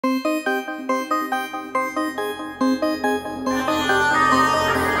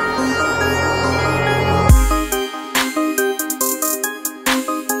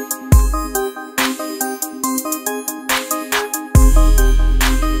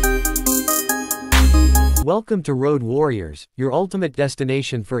Welcome to Road Warriors, your ultimate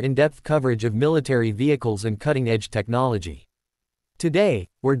destination for in-depth coverage of military vehicles and cutting-edge technology. Today,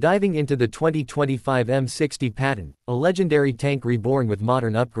 we're diving into the 2025 M60 Patton, a legendary tank reborn with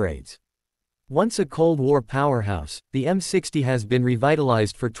modern upgrades. Once a Cold War powerhouse, the M60 has been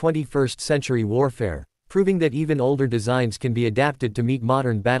revitalized for 21st-century warfare, proving that even older designs can be adapted to meet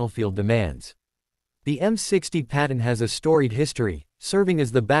modern battlefield demands. The M60 Patton has a storied history, serving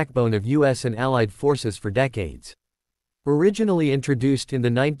as the backbone of U.S. and Allied forces for decades. Originally introduced in the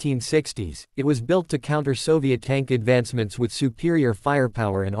 1960s, it was built to counter Soviet tank advancements with superior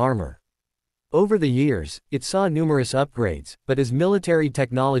firepower and armor. Over the years, it saw numerous upgrades, but as military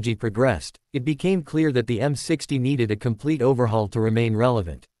technology progressed, it became clear that the M60 needed a complete overhaul to remain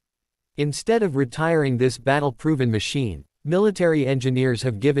relevant. Instead of retiring this battle-proven machine, military engineers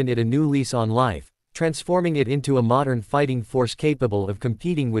have given it a new lease on life, transforming it into a modern fighting force capable of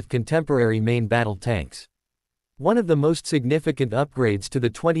competing with contemporary main battle tanks. One of the most significant upgrades to the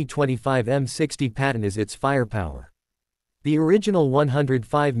 2025 M60 Patton is its firepower. The original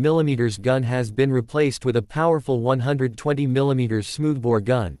 105mm gun has been replaced with a powerful 120mm smoothbore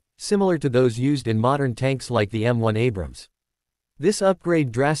gun, similar to those used in modern tanks like the M1 Abrams. This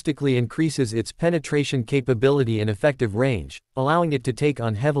upgrade drastically increases its penetration capability and effective range, allowing it to take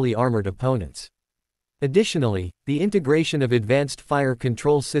on heavily armored opponents. Additionally, the integration of advanced fire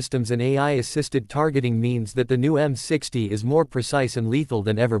control systems and AI-assisted targeting means that the new M60 is more precise and lethal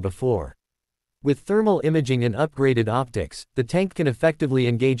than ever before. With thermal imaging and upgraded optics, the tank can effectively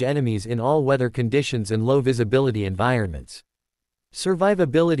engage enemies in all-weather conditions and low-visibility environments.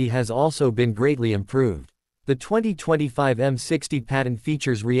 Survivability has also been greatly improved. The 2025 M60 Patton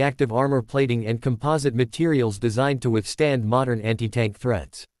features reactive armor plating and composite materials designed to withstand modern anti-tank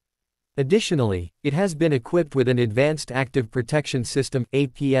threats. Additionally, it has been equipped with an advanced active protection system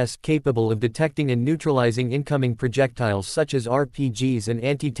 (APS) capable of detecting and neutralizing incoming projectiles such as RPGs and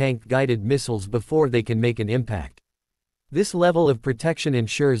anti-tank guided missiles before they can make an impact. This level of protection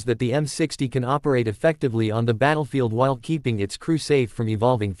ensures that the M60 can operate effectively on the battlefield while keeping its crew safe from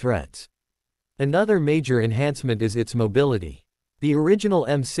evolving threats. Another major enhancement is its mobility. The original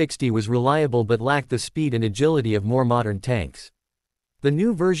M60 was reliable but lacked the speed and agility of more modern tanks. The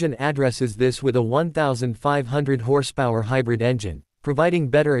new version addresses this with a 1,500 horsepower hybrid engine, providing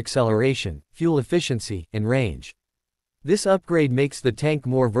better acceleration, fuel efficiency, and range. This upgrade makes the tank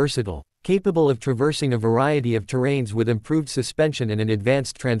more versatile, capable of traversing a variety of terrains with improved suspension and an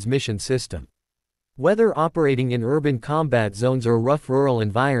advanced transmission system. Whether operating in urban combat zones or rough rural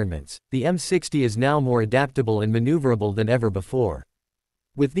environments, the M60 is now more adaptable and maneuverable than ever before.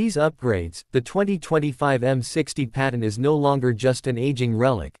 With these upgrades, the 2025 M60 Patton is no longer just an aging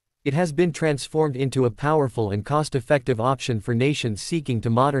relic, it has been transformed into a powerful and cost-effective option for nations seeking to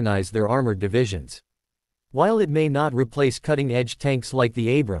modernize their armored divisions. While it may not replace cutting-edge tanks like the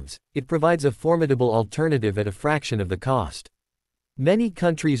Abrams, it provides a formidable alternative at a fraction of the cost. Many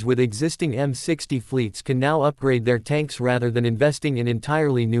countries with existing M60 fleets can now upgrade their tanks rather than investing in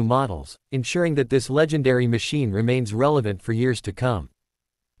entirely new models, ensuring that this legendary machine remains relevant for years to come.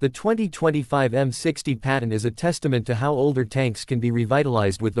 The 2025 M60 Patton is a testament to how older tanks can be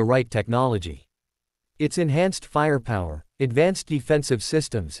revitalized with the right technology. Its enhanced firepower, advanced defensive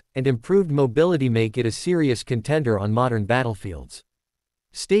systems, and improved mobility make it a serious contender on modern battlefields.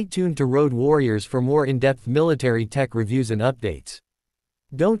 Stay tuned to Road Warriors for more in-depth military tech reviews and updates.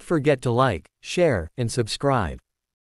 Don't forget to like, share, and subscribe.